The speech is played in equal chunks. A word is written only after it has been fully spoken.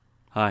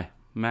Hi,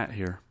 Matt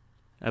here.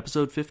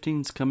 Episode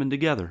 15's coming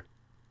together,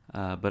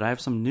 but I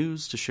have some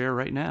news to share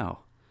right now.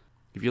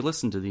 If you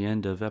listened to the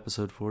end of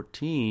episode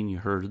 14, you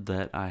heard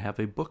that I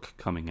have a book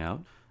coming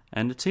out,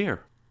 and it's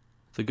here.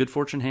 The Good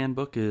Fortune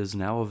Handbook is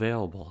now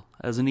available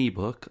as an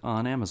ebook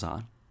on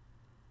Amazon.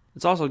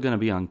 It's also going to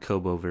be on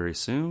Kobo very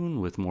soon,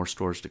 with more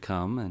stores to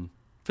come, and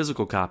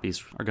physical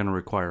copies are going to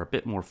require a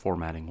bit more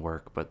formatting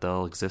work, but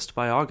they'll exist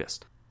by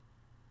August.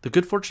 The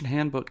Good Fortune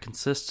Handbook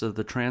consists of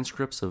the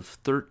transcripts of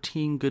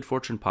 13 Good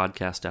Fortune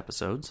podcast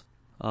episodes,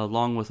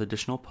 along with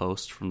additional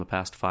posts from the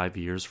past 5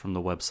 years from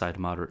the website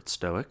Moderate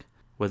Stoic.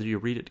 Whether you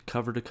read it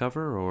cover to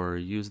cover or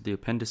use the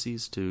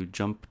appendices to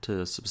jump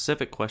to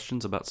specific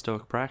questions about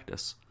Stoic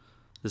practice,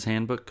 this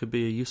handbook could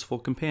be a useful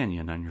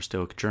companion on your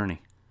Stoic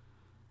journey.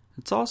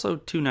 It's also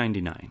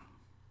 $2.99.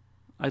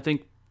 I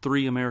think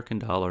 $3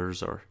 American,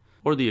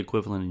 or the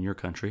equivalent in your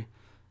country,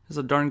 is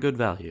a darn good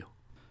value.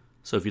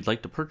 So if you'd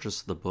like to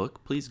purchase the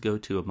book, please go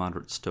to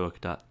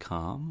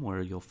moderatelstoic.com,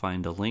 where you'll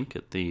find a link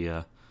at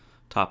the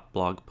top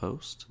blog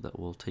post that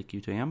will take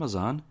you to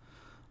Amazon.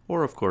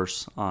 Or, of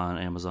course, on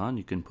Amazon,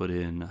 you can put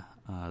in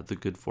the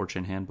Good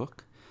Fortune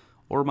Handbook,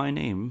 or my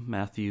name,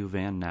 Matthew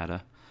Van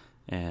Natta,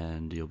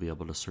 and you'll be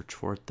able to search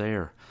for it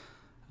there.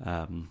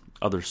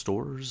 Other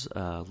stores,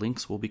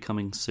 links will be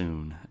coming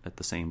soon at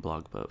the same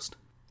blog post.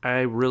 I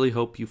really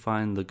hope you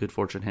find the Good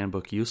Fortune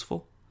Handbook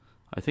useful.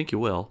 I think you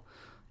will.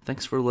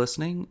 Thanks for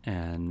listening,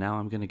 and now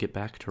I'm going to get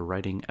back to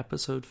writing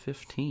episode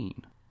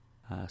 15,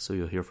 so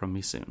you'll hear from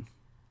me soon.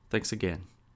 Thanks again.